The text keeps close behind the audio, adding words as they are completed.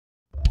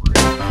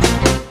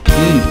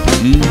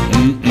There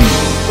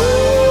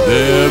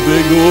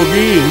they go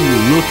again,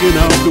 looking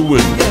out the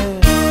window.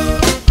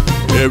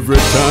 Every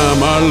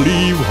time I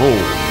leave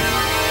home,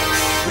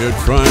 they're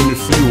trying to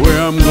see where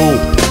I'm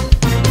going.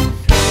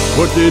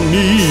 What they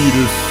need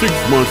is 6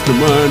 months to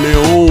mind their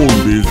own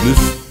business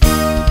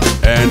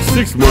and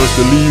 6 months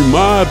to leave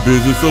my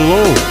business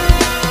alone.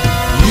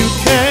 You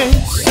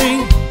can't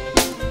see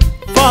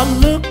for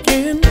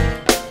looking.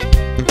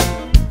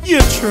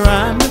 You're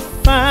trying to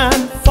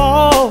find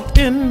fault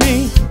in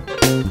me.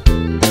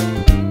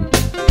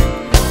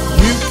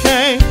 You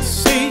can't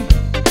see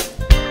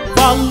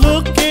for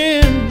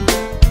looking,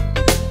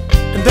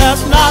 and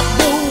that's not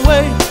the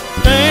way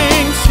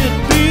things should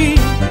be.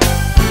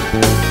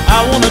 I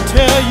wanna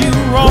tell you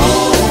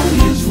wrong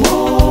is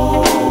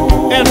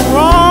wrong, and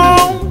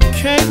wrong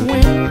can't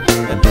win.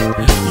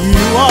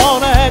 You ought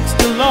to ask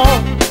the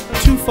Lord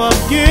to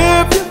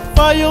forgive you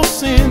for your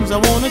sins. I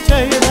wanna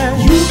tell you that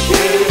You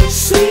can't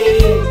see.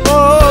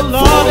 oh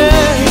Lord,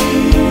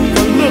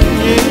 for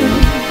looking.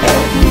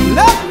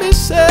 Let me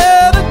say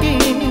it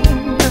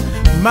again,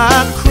 my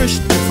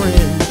Christian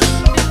friends.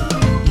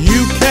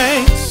 You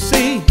can't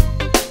see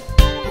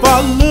for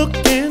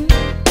looking.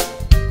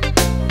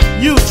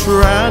 You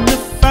trying to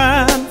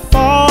find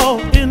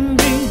fault in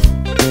me.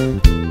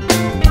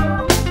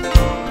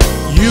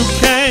 You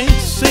can't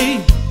see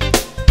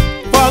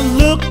for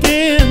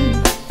looking,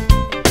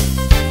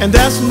 and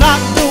that's not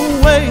the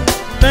way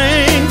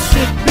things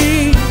should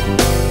be.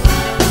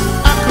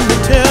 I come to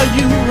tell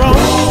you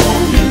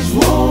wrong is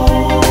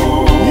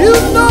wrong. You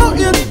know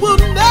it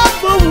will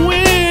never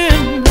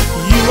win.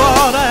 You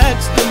ought to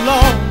ask the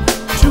Lord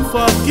to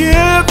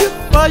forgive you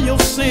for your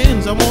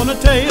sins. I want to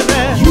tell you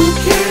that You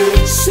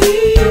can't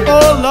see.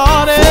 oh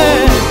Lord,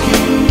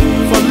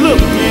 for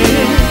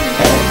looking.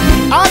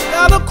 I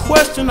got a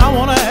question I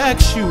want to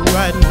ask you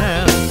right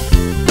now.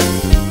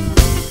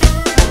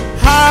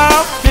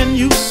 How can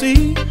you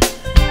see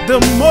the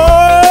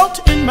mote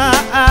in my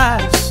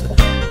eyes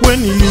when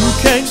you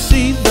can't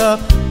see the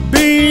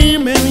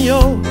beam in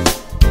yours?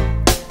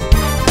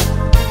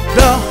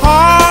 The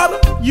harder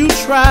you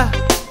try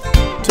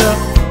to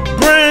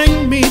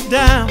bring me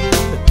down,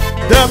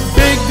 the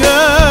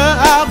bigger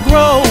I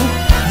grow.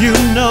 You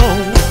know,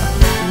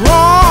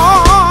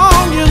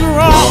 wrong is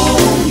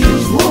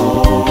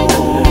wrong.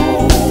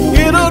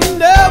 It'll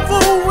never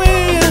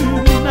win.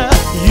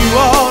 You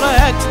ought to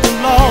ask the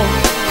Lord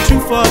to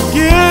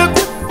forgive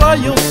you for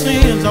your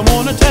sins. I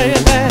want to tell you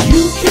that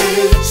You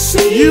can't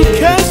see. you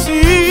can't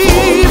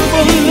see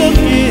for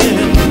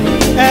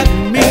looking at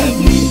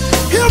me.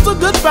 Here's a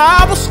good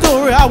Bible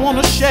story I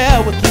want to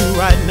share with you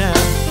right now.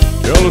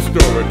 Tell a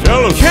story,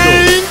 tell a story.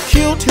 Cain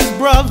killed his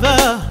brother.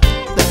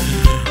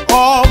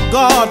 All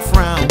God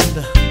frowned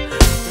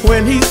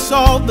when he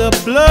saw the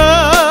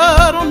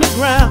blood on the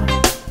ground.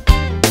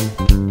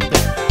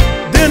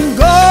 Then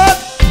God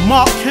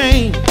marked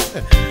Cain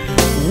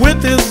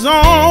with his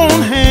own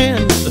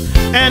hands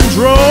and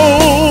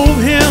drove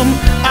him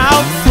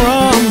out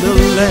from the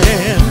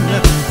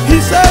land. He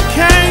said,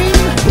 Cain,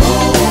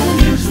 Wrong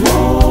is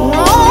wrong.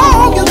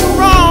 wrong is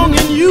wrong,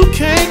 and you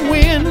can't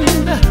win.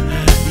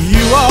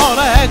 You ought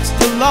to ask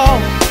the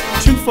Lord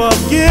to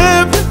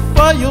forgive you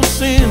for your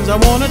sins. I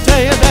want to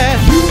tell you that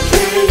You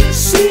can't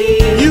see.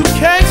 you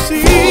can't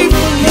see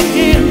for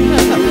looking.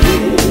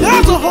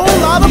 There's a whole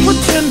lot of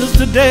pretenders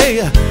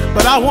today,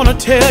 but I want to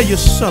tell you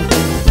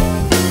something.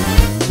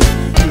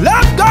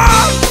 Let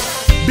God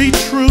be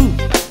true,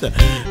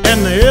 and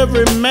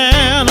every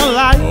man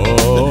alike.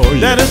 Oh, yeah.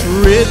 That is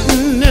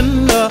written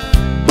in the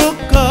book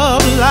of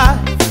life.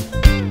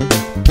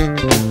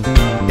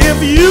 If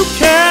you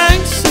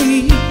can't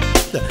see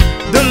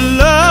the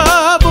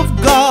love of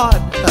God,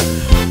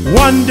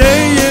 one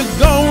day you're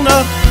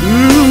gonna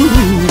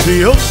lose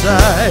your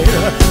sight.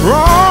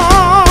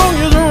 Wrong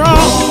is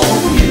wrong.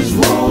 Wrong is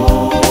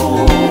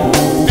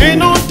wrong. Ain't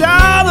no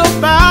doubt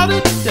about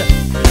it.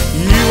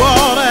 You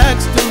ought to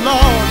ask the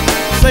Lord,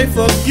 say,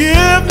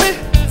 forgive me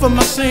for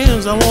my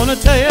sins. I want to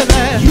tell you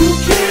that You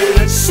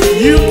can't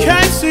see. you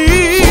can't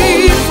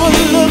see for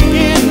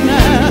looking.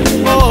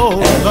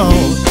 Oh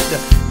Lord,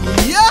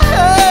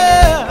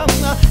 yeah,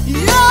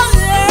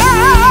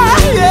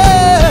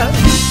 yeah.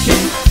 You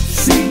can't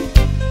see.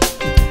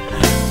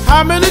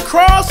 How many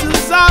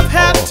crosses I've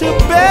had to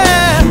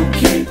bear, You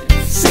can't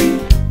see.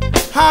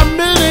 how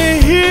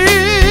many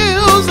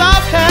hills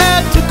I've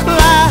had to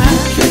climb,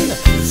 Can't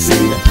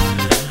see.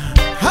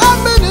 how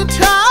many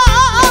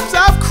times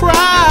I've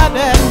cried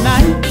at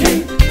night.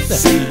 Can't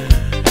see.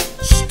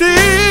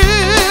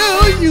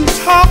 Still you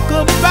talk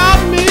about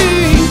me,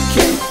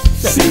 Can't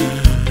see.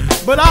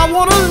 but I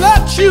want to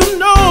let you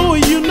know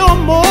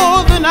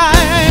more than I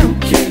am.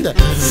 Can't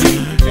see.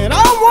 And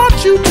I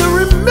want you to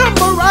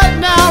remember right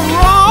now,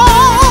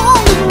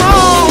 wrong is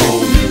wrong.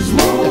 Wrong is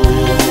wrong.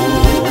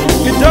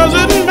 It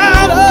doesn't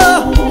matter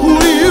who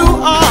you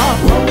are.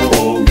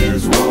 Wrong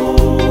is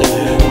wrong.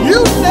 You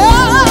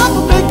never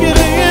make it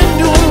in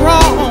doing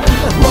wrong.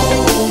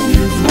 Wrong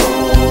is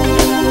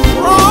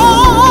wrong.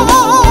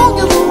 Wrong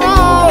is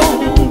wrong.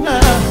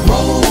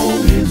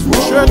 Wrong is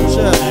wrong. Church,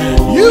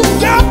 you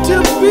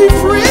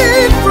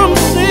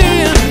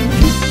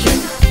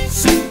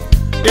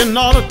in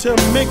order to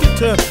make it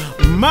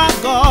to my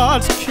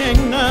God's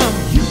kingdom,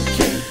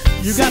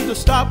 you got to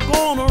stop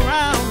going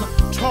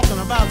around talking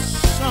about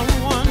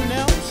someone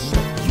else.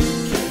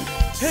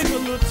 Take a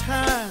little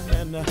time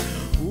and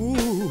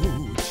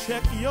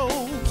check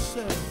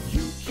yourself.